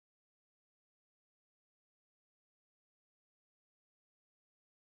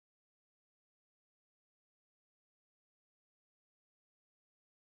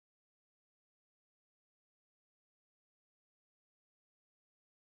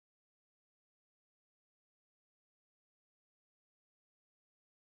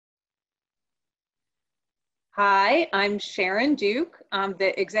Hi, I'm Sharon Duke. I'm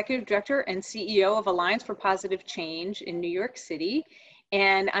the Executive Director and CEO of Alliance for Positive Change in New York City.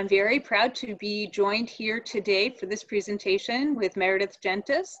 And I'm very proud to be joined here today for this presentation with Meredith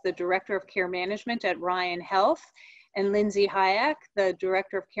Gentis, the Director of Care Management at Ryan Health, and Lindsay Hayek, the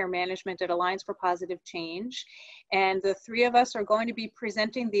Director of Care Management at Alliance for Positive Change. And the three of us are going to be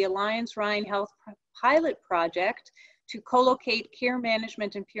presenting the Alliance Ryan Health pilot project to co-locate care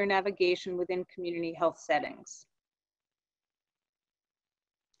management and peer navigation within community health settings.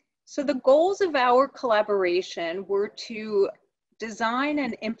 So the goals of our collaboration were to design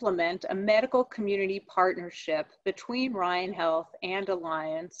and implement a medical community partnership between Ryan Health and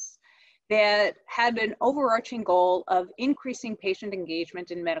Alliance that had an overarching goal of increasing patient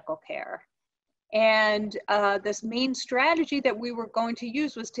engagement in medical care. And this main strategy that we were going to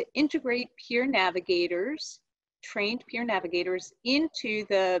use was to integrate peer navigators, trained peer navigators, into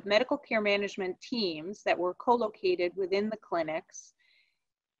the medical care management teams that were co-located within the clinics.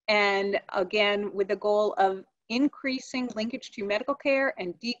 And again, with the goal of increasing linkage to medical care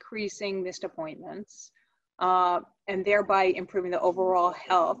and decreasing missed appointments, and thereby improving the overall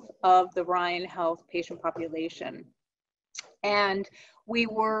health of the Ryan Health patient population. And we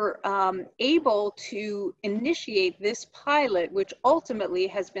were able to initiate this pilot, which ultimately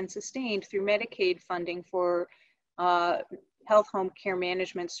has been sustained through Medicaid funding for health home care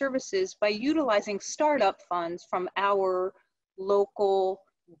management services by utilizing startup funds from our local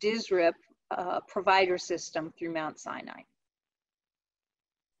DSRIP provider system through Mount Sinai.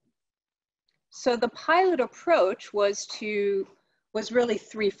 So the pilot approach was really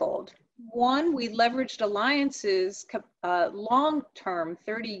threefold. One, we leveraged Alliance's long-term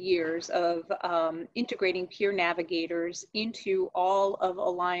 30 years of integrating peer navigators into all of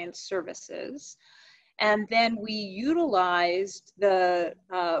Alliance services. And then we utilized the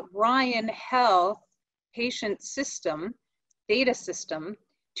Ryan Health patient system, data system,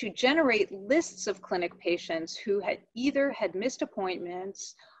 to generate lists of clinic patients who had either had missed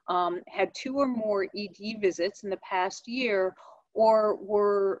appointments, had 2 or more ED visits in the past year,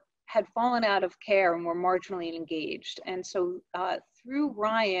 or had fallen out of care and were marginally engaged. And so through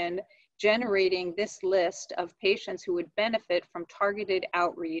Ryan generating this list of patients who would benefit from targeted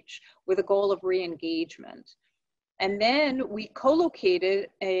outreach with a goal of re-engagement. And then we co-located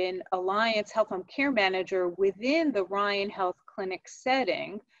an Alliance Health Home Care Manager within the Ryan Health Clinic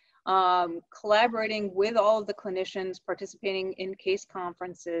setting, collaborating with all of the clinicians, participating in case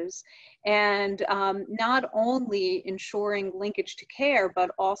conferences, and not only ensuring linkage to care, but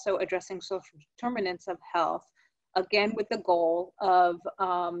also addressing social determinants of health, again with the goal of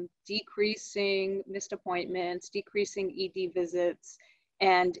decreasing missed appointments, decreasing ED visits,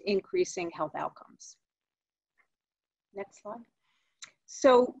 and increasing health outcomes. Next slide.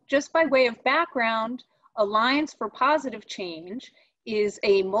 So just by way of background, Alliance for Positive Change is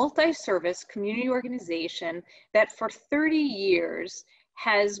a multi-service community organization that for 30 years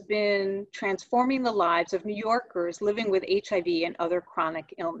has been transforming the lives of New Yorkers living with HIV and other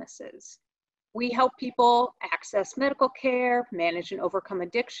chronic illnesses. We help people access medical care, manage and overcome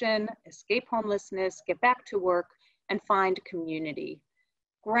addiction, escape homelessness, get back to work, and find community.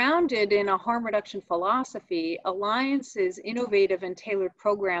 Grounded in a harm reduction philosophy, Alliance's innovative and tailored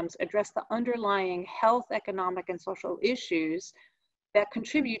programs address the underlying health, economic, and social issues that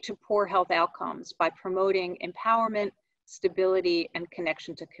contribute to poor health outcomes by promoting empowerment, stability, and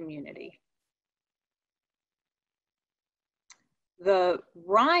connection to community. The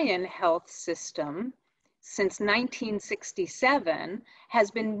Ryan Health System, since 1967, has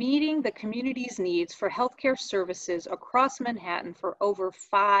been meeting the community's needs for healthcare services across Manhattan for over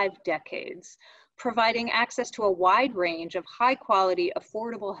 5 decades, providing access to a wide range of high-quality,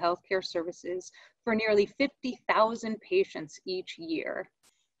 affordable healthcare services for nearly 50,000 patients each year.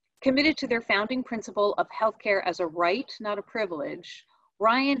 Committed to their founding principle of healthcare as a right, not a privilege,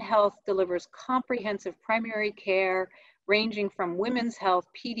 Ryan Health delivers comprehensive primary care ranging from women's health,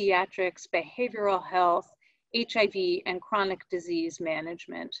 pediatrics, behavioral health, HIV, and chronic disease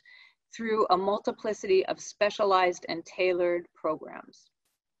management through a multiplicity of specialized and tailored programs.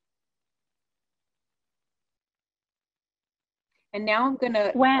 And now I'm going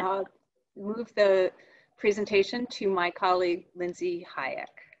to move the presentation to my colleague, Lindsay Hayek.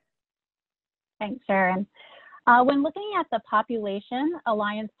 Thanks, Sharon. When looking at the population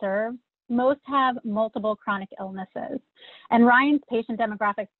Alliance serves, most have multiple chronic illnesses. And Ryan's patient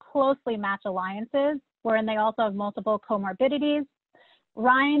demographics closely match Alliance's, wherein they also have multiple comorbidities.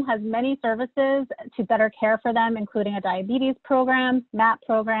 Ryan has many services to better care for them, including a diabetes program, MAP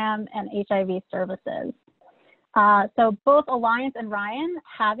program, and HIV services. So both Alliance and Ryan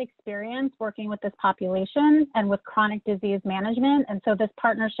have experience working with this population and with chronic disease management. And so this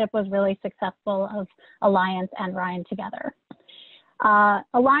partnership was really successful of Alliance and Ryan together.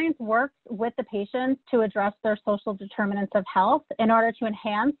 Alliance works with the patients to address their social determinants of health in order to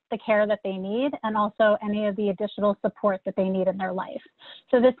enhance the care that they need and also any of the additional support that they need in their life.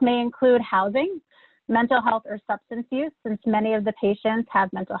 So this may include housing, mental health or substance use, since many of the patients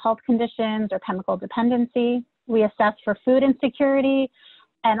have mental health conditions or chemical dependency. We assess for food insecurity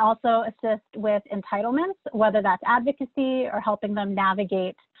and also assist with entitlements, whether that's advocacy or helping them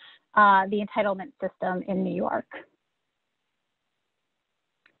navigate the entitlement system in New York.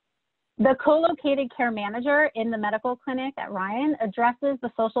 The co-located care manager in the medical clinic at Ryan addresses the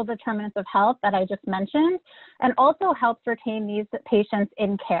social determinants of health that I just mentioned and also helps retain these patients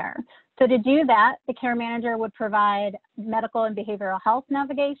in care. So to do that, the care manager would provide medical and behavioral health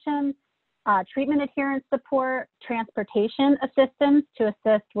navigation, treatment adherence support, transportation assistance to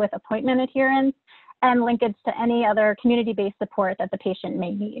assist with appointment adherence, and linkage to any other community-based support that the patient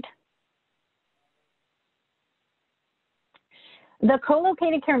may need. The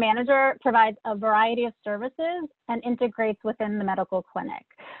co-located care manager provides a variety of services and integrates within the medical clinic.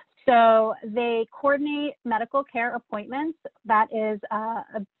 So they coordinate medical care appointments. That is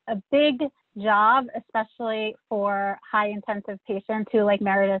a big job, especially for high intensive patients who, like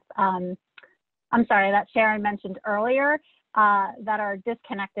Meredith, that Sharon mentioned earlier, that are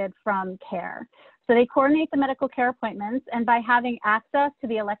disconnected from care. So they coordinate the medical care appointments, and by having access to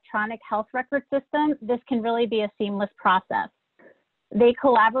the electronic health record system, this can really be a seamless process. They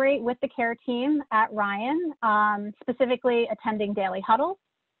collaborate with the care team at Ryan, specifically attending daily huddles,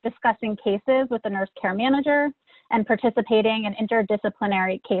 discussing cases with the nurse care manager, and participating in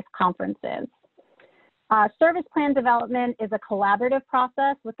interdisciplinary case conferences. Service plan development is a collaborative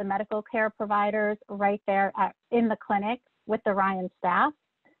process with the medical care providers right there in the clinic with the Ryan staff,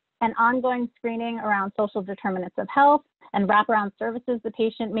 and ongoing screening around social determinants of health and wraparound services the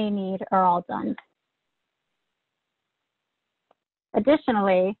patient may need are all done.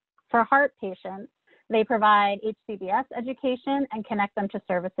 Additionally, for heart patients, they provide HCBS education and connect them to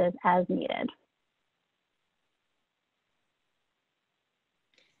services as needed.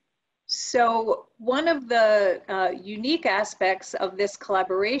 So one of the unique aspects of this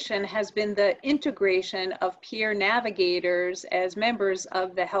collaboration has been the integration of peer navigators as members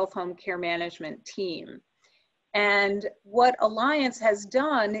of the health home care management team. And what Alliance has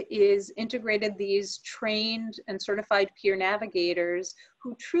done is integrated these trained and certified peer navigators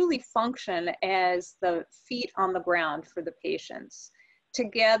who truly function as the feet on the ground for the patients.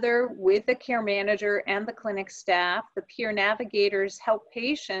 Together with the care manager and the clinic staff, the peer navigators help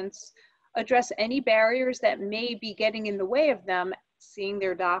patients address any barriers that may be getting in the way of them seeing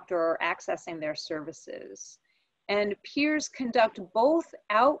their doctor or accessing their services. And peers conduct both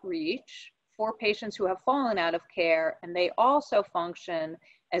outreach for patients who have fallen out of care, and they also function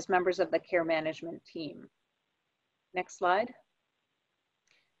as members of the care management team. Next slide.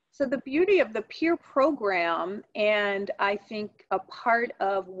 So the beauty of the peer program, and I think a part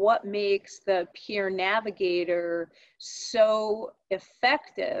of what makes the peer navigator so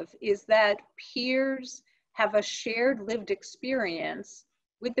effective, is that peers have a shared lived experience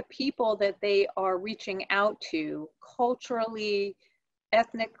with the people that they are reaching out to culturally,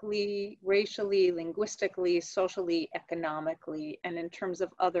 ethnically, racially, linguistically, socially, economically, and in terms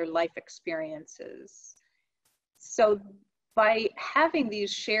of other life experiences. So by having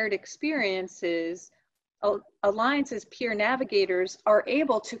these shared experiences, Alliance's peer navigators are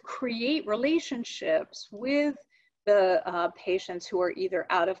able to create relationships with the patients who are either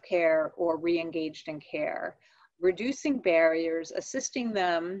out of care or re-engaged in care, reducing barriers, assisting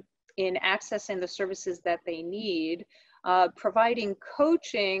them in accessing the services that they need, providing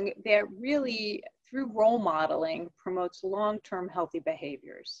coaching that really, through role modeling, promotes long-term healthy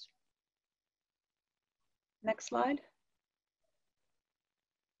behaviors. Next slide.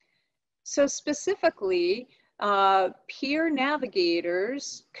 So specifically, peer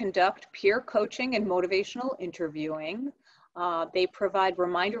navigators conduct peer coaching and motivational interviewing. They provide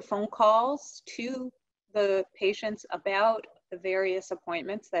reminder phone calls to the patients about the various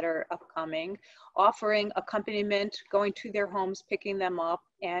appointments that are upcoming, offering accompaniment, going to their homes, picking them up,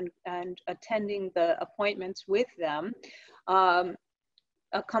 and attending the appointments with them,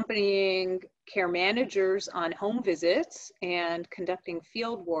 accompanying care managers on home visits and conducting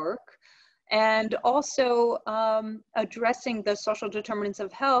field work, and also addressing the social determinants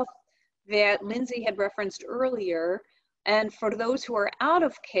of health that Lindsay had referenced earlier, And for those who are out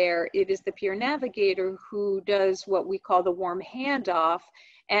of care, it is the peer navigator who does what we call the warm handoff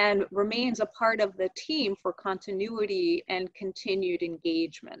and remains a part of the team for continuity and continued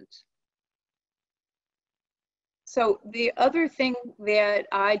engagement. So the other thing that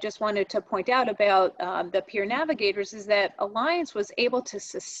I just wanted to point out about the peer navigators is that Alliance was able to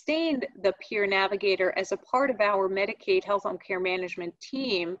sustain the peer navigator as a part of our Medicaid health home care management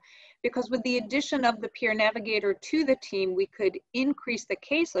team, because with the addition of the peer navigator to the team, we could increase the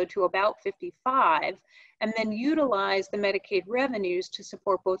caseload to about 55 and then utilize the Medicaid revenues to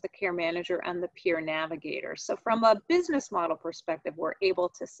support both the care manager and the peer navigator. So from a business model perspective, we're able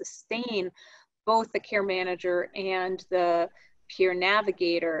to sustain both the care manager and the peer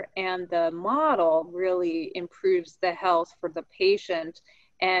navigator, and the model really improves the health for the patient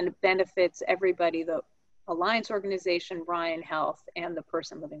and benefits everybody, the Alliance organization, Ryan Health, and the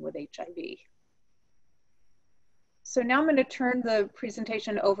person living with HIV. So now I'm going to turn the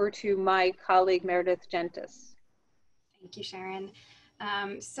presentation over to my colleague, Meredith Gentis. Thank you, Sharon.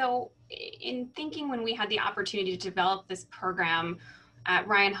 So in thinking when we had the opportunity to develop this program at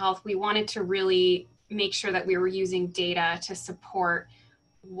Ryan Health, we wanted to really make sure that we were using data to support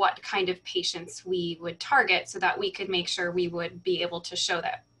what kind of patients we would target so that we could make sure we would be able to show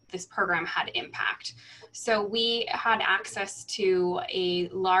that this program had impact. So we had access to a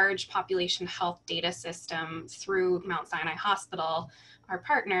large population health data system through Mount Sinai Hospital, our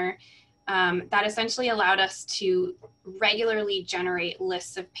partner, that essentially allowed us to regularly generate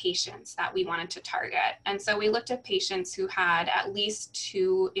lists of patients that we wanted to target. And so we looked at patients who had at least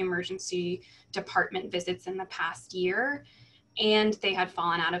 2 emergency department visits in the past year, and they had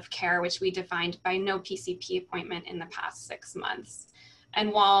fallen out of care, which we defined by no PCP appointment in the past 6 months.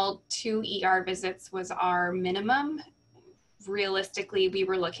 And while 2 ER visits was our minimum, realistically, we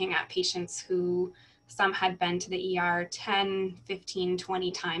were looking at patients who some had been to the ER 10, 15,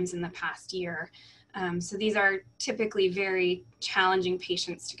 20 times in the past year. So these are typically very challenging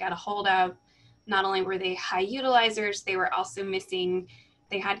patients to get a hold of. Not only were they high utilizers, they were also missing,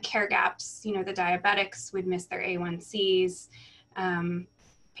 they had care gaps. You know, the diabetics would miss their A1Cs.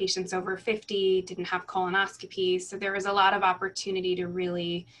 Patients over 50 didn't have colonoscopies. So there was a lot of opportunity to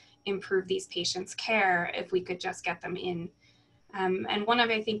really improve these patients' care if we could just get them in. And one of,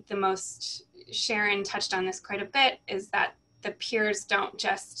 I think, the most, Sharon touched on this quite a bit, is that the peers don't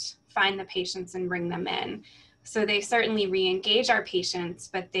just find the patients and bring them in. So they certainly re-engage our patients,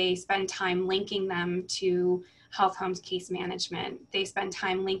 but they spend time linking them to health homes case management. They spend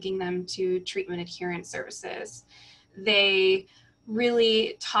time linking them to treatment adherence services. They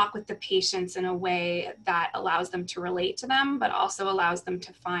really talk with the patients in a way that allows them to relate to them, but also allows them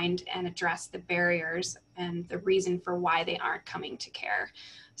to find and address the barriers and the reason for why they aren't coming to care.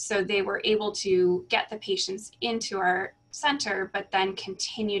 So they were able to get the patients into our center, but then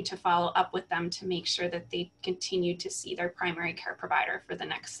continue to follow up with them to make sure that they continue to see their primary care provider for the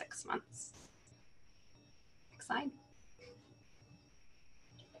next 6 months. Next slide.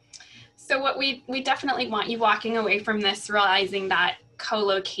 So what we definitely want you walking away from this realizing that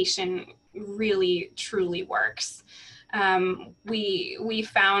co-location really, truly works. We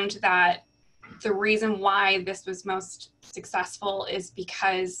found that the reason why this was most successful is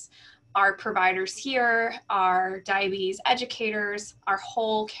because our providers here, our diabetes educators, our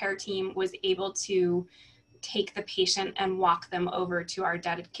whole care team was able to take the patient and walk them over to our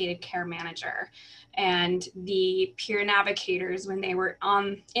dedicated care manager. And the peer navigators, when they were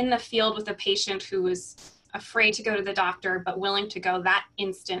in the field with a patient who was afraid to go to the doctor but willing to go that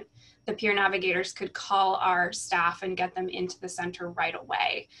instant, the peer navigators could call our staff and get them into the center right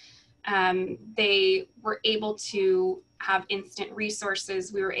away. They were able to have instant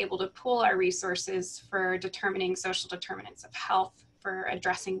resources. We were able to pool our resources for determining social determinants of health, for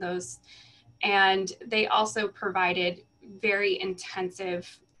addressing those. And they also provided very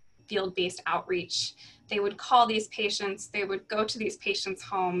intensive field-based outreach. They would call these patients, they would go to these patients'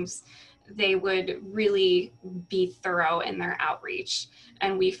 homes, they would really be thorough in their outreach.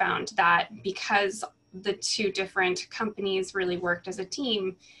 And we found that because the 2 different companies really worked as a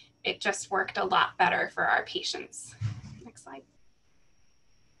team, it just worked a lot better for our patients. Next slide.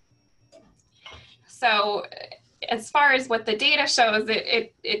 So as far as what the data shows,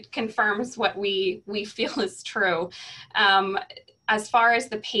 it confirms what we feel is true. As far as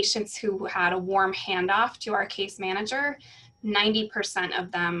the patients who had a warm handoff to our case manager, 90%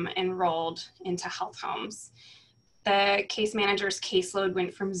 of them enrolled into health homes. The case manager's caseload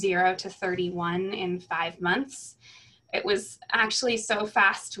went from 0 to 31 in 5 months. It was actually so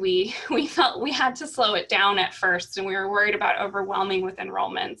fast, we felt we had to slow it down at first, and we were worried about overwhelming with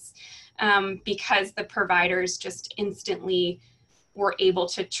enrollments. because the providers just instantly were able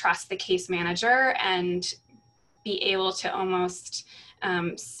to trust the case manager and be able to almost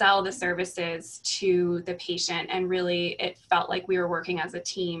sell the services to the patient. And really, it felt like we were working as a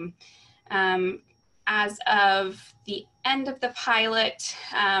team. As of the end of the pilot,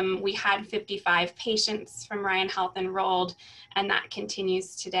 we had 55 patients from Ryan Health enrolled, and that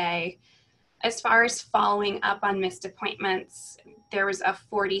continues today. As far as following up on missed appointments, there was a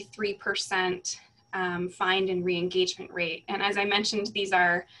 43% find and re-engagement rate. And as I mentioned, these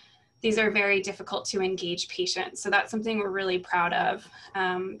are very difficult to engage patients. So that's something we're really proud of.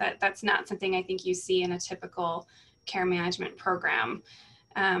 That's not something I think you see in a typical care management program.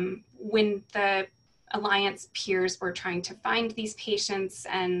 When the Alliance peers were trying to find these patients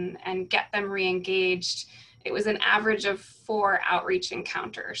and get them re-engaged, it was an average of 4 outreach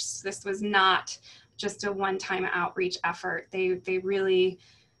encounters. This was not just a one-time outreach effort. They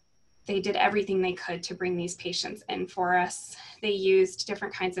did everything they could to bring these patients in for us. They used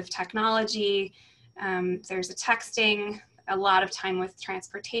different kinds of technology. There's a texting, a lot of time with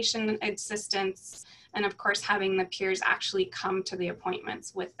transportation assistance, and of course, having the peers actually come to the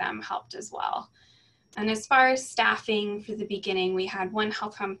appointments with them helped as well. And as far as staffing, for the beginning, we had 1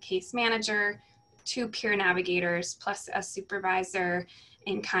 health home case manager, 2 peer navigators, plus a supervisor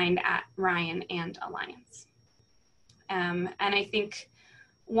in kind at Ryan and Alliance. And I think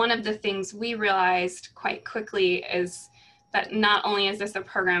one of the things we realized quite quickly is that not only is this a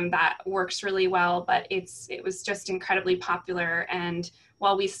program that works really well, but it was just incredibly popular. And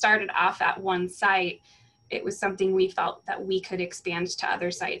while we started off at 1 site, it was something we felt that we could expand to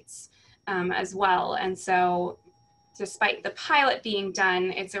other sites as well. And so despite the pilot being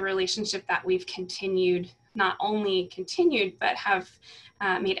done, it's a relationship that we've not only continued, but have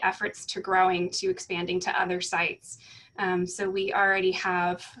made efforts to growing, to expanding to other sites. So we already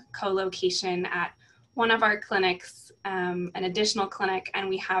have co-location at one of our clinics, an additional clinic, and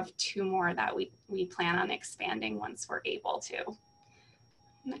we have 2 more that we plan on expanding once we're able to.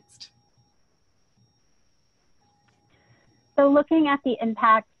 Next. So looking at the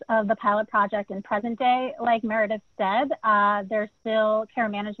impacts of the pilot project in present day, like Meredith said, there's still care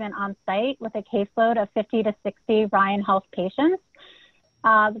management on site with a caseload of 50 to 60 Ryan Health patients.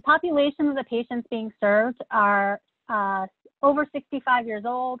 The population of the patients being served are over 65 years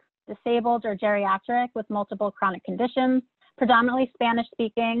old, disabled or geriatric with multiple chronic conditions, predominantly Spanish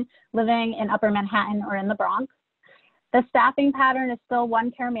speaking, living in Upper Manhattan or in the Bronx. The staffing pattern is still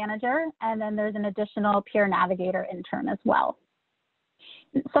 1 care manager, and then there's an additional peer navigator intern as well.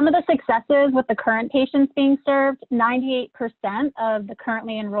 Some of the successes with the current patients being served, 98% of the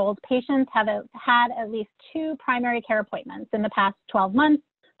currently enrolled patients have had at least 2 primary care appointments in the past 12 months,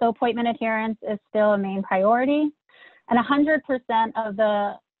 so appointment adherence is still a main priority. And 100% of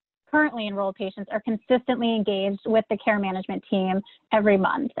the currently enrolled patients are consistently engaged with the care management team every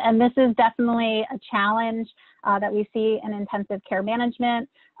month. And this is definitely a challenge that we see in intensive care management.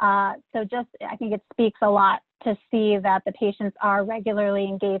 I think it speaks a lot to see that the patients are regularly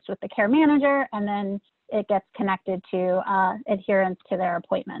engaged with the care manager, and then it gets connected to adherence to their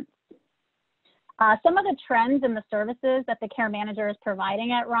appointments. Some of the trends in the services that the care manager is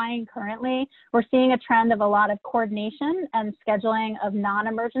providing at Ryan currently, we're seeing a trend of a lot of coordination and scheduling of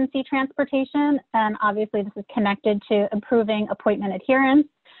non-emergency transportation. And obviously this is connected to improving appointment adherence.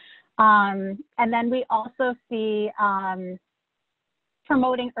 And then we also see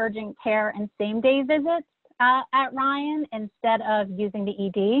promoting urgent care and same-day visits at Ryan instead of using the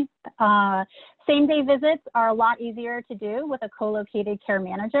ED. Same-day visits are a lot easier to do with a co-located care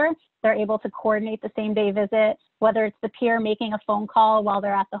manager. They're able to coordinate the same-day visit, whether it's the peer making a phone call while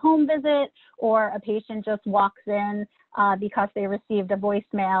they're at the home visit, or a patient just walks in because they received a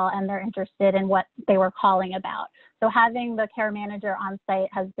voicemail and they're interested in what they were calling about. So having the care manager on site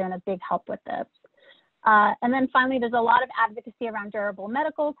has been a big help with this. And then finally, there's a lot of advocacy around durable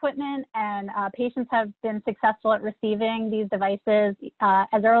medical equipment, and patients have been successful at receiving these devices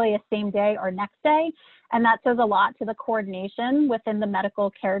as early as same day or next day. And that says a lot to the coordination within the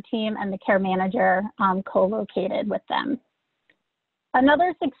medical care team and the care manager co-located with them.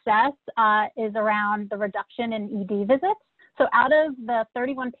 Another success is around the reduction in ED visits. So out of the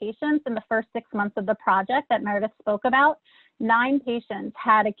 31 patients in the first 6 months of the project that Meredith spoke about, 9 patients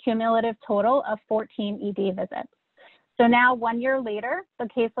had a cumulative total of 14 ED visits. So now 1 year later, the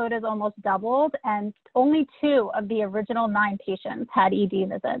caseload is almost doubled, and only 2 of the original 9 patients had ED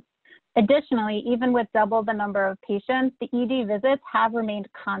visits. Additionally, even with double the number of patients, the ED visits have remained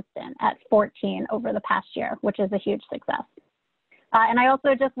constant at 14 over the past year, which is a huge success. And I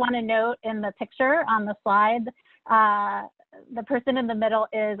also just want to note in the picture on the slide, the person in the middle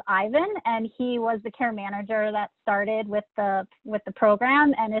is Ivan, and he was the care manager that started with the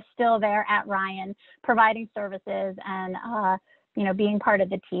program and is still there at Ryan, providing services and you know, being part of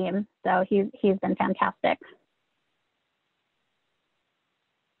the team. So he's been fantastic.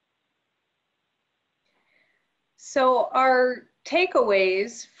 So our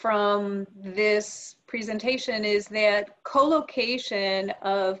takeaways from this presentation is that co-location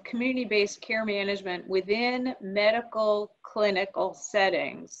of community-based care management within medical clinical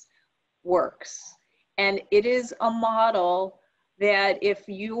settings works. And it is a model that if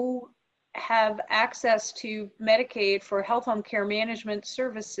you have access to Medicaid for health home care management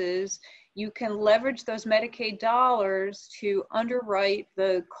services, you can leverage those Medicaid dollars to underwrite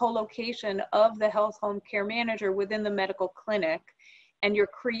the co-location of the health home care manager within the medical clinic. And you're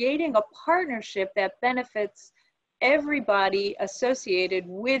creating a partnership that benefits everybody associated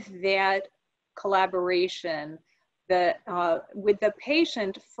with that collaboration, with the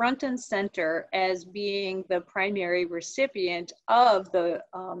patient front and center as being the primary recipient of the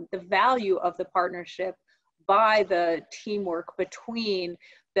value of the partnership by the teamwork between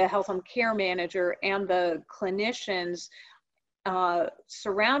the health home care manager and the clinicians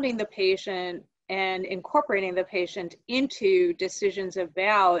surrounding the patient and incorporating the patient into decisions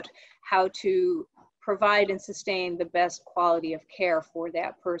about how to provide and sustain the best quality of care for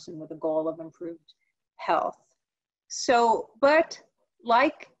that person with the goal of improved health. So, but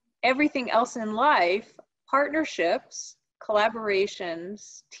like everything else in life, partnerships,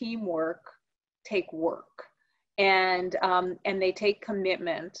 collaborations, teamwork take work. And they take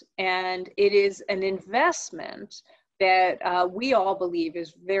commitment, and it is an investment that we all believe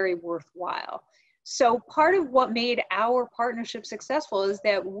is very worthwhile. So part of what made our partnership successful is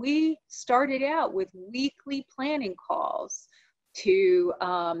that we started out with weekly planning calls to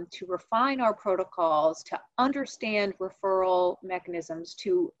refine our protocols, to understand referral mechanisms,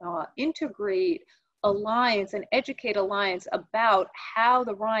 to integrate Alliance and educate Alliance about how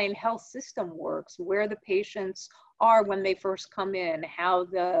the Ryan Health system works, where the patients are when they first come in, how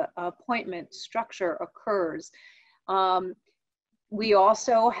the appointment structure occurs. We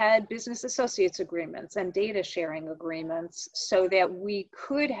also had business associates agreements and data sharing agreements so that we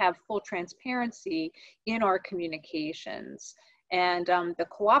could have full transparency in our communications. And the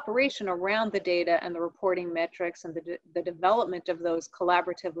cooperation around the data and the reporting metrics and the development of those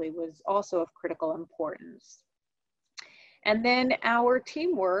collaboratively was also of critical importance. And then our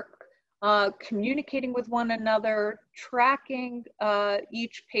teamwork, communicating with one another, tracking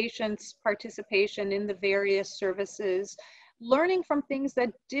each patient's participation in the various services, learning from things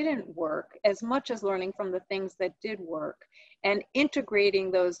that didn't work as much as learning from the things that did work, and integrating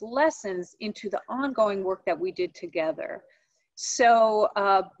those lessons into the ongoing work that we did together. So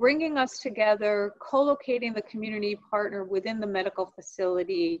bringing us together, co-locating the community partner within the medical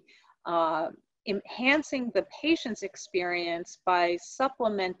facility, enhancing the patient's experience by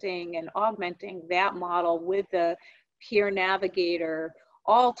supplementing and augmenting that model with the peer navigator,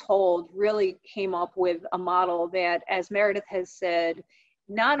 all told really came up with a model that, as Meredith has said,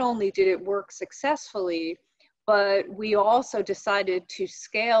 not only did it work successfully, but we also decided to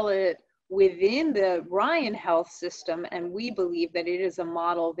scale it within the Ryan Health system, and we believe that it is a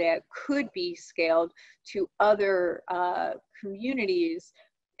model that could be scaled to other communities,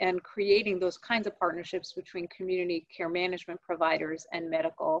 and creating those kinds of partnerships between community care management providers and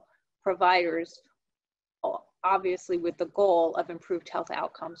medical providers, obviously with the goal of improved health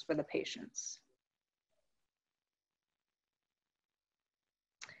outcomes for the patients.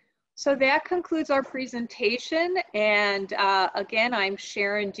 So that concludes our presentation. And again, I'm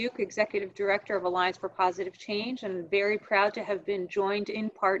Sharon Duke, Executive Director of Alliance for Positive Change, and very proud to have been joined in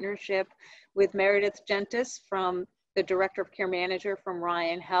partnership with Meredith Gentis, the Director of Care Manager from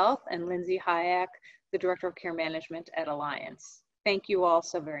Ryan Health, and Lindsay Hayek, the Director of Care Management at Alliance. Thank you all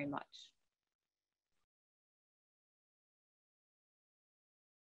so very much.